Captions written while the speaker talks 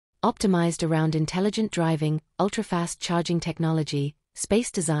optimized around intelligent driving, ultra-fast charging technology,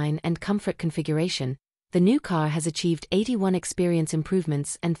 space design and comfort configuration. The new car has achieved 81 experience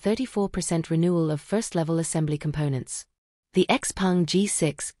improvements and 34% renewal of first-level assembly components. The Xpeng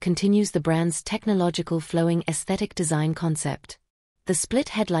G6 continues the brand's technological flowing aesthetic design concept. The split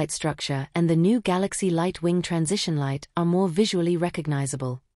headlight structure and the new Galaxy Light Wing transition light are more visually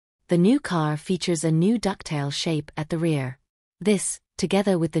recognizable. The new car features a new ducktail shape at the rear. This,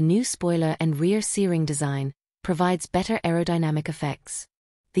 together with the new spoiler and rear searing design, provides better aerodynamic effects.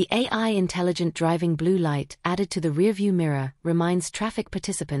 The AI intelligent driving blue light added to the rearview mirror reminds traffic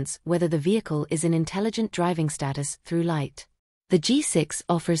participants whether the vehicle is in intelligent driving status through light. The G6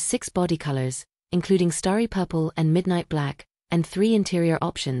 offers 6 body colors, including Starry purple and midnight black, and 3 interior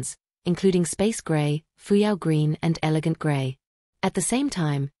options, including space gray, Fuyao green and elegant gray. At the same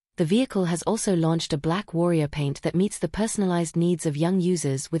time, the vehicle has also launched a black warrior paint that meets the personalized needs of young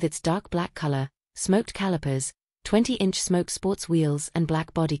users with its dark black color, smoked calipers, 20-inch smoked sports wheels and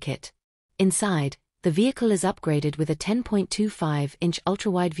black body kit. Inside, the vehicle is upgraded with a 10.25-inch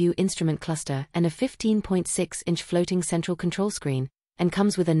ultra-wide-view instrument cluster and a 15.6-inch floating central control screen, and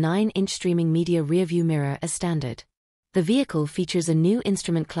comes with a 9-inch streaming media rearview mirror as standard. The vehicle features a new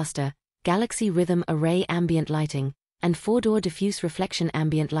instrument cluster, Galaxy Rhythm Array ambient lighting, and 4-door diffuse reflection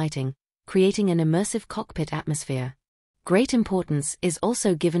ambient lighting, creating an immersive cockpit atmosphere. Great importance is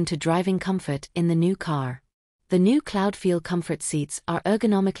also given to driving comfort in the new car. The new CloudFeel comfort seats are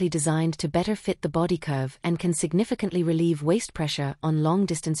ergonomically designed to better fit the body curve and can significantly relieve waist pressure on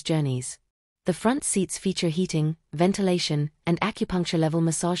long-distance journeys. The front seats feature heating, ventilation, and acupuncture-level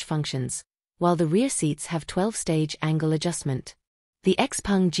massage functions, while the rear seats have 12-stage angle adjustment. The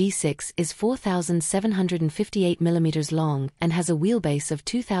Xpeng G6 is 4,758 mm long and has a wheelbase of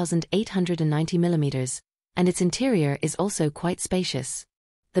 2,890 mm, and its interior is also quite spacious.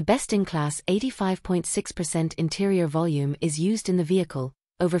 The best-in-class 85.6% interior volume is used in the vehicle,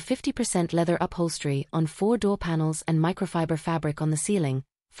 over 50% leather upholstery on 4 door panels and microfiber fabric on the ceiling,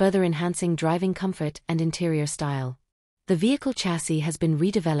 further enhancing driving comfort and interior style. The vehicle chassis has been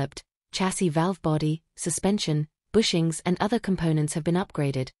redeveloped, chassis valve body, suspension, bushings and other components have been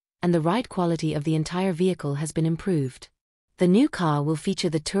upgraded, and the ride quality of the entire vehicle has been improved. The new car will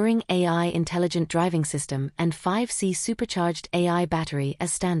feature the Touring AI intelligent driving system and 5C supercharged AI battery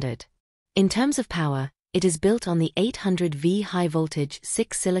as standard. In terms of power, it is built on the 800V high-voltage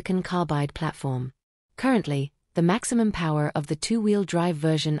 6 silicon carbide platform. Currently, the maximum power of the two-wheel drive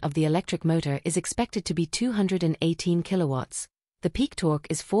version of the electric motor is expected to be 218 kilowatts. The peak torque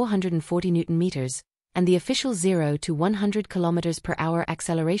is 440 Nm, and the official 0 to 100 km/h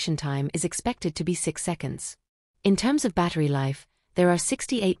acceleration time is expected to be 6 seconds. In terms of battery life, there are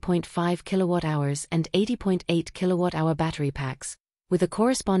 68.5 kWh and 80.8 kWh battery packs, with a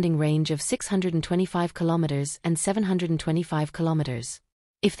corresponding range of 625 km and 725 km.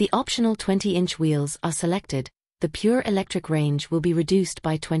 If the optional 20-inch wheels are selected, the pure electric range will be reduced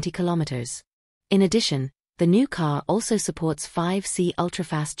by 20 km. In addition, the new car also supports 5C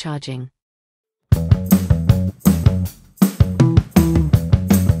ultra-fast charging.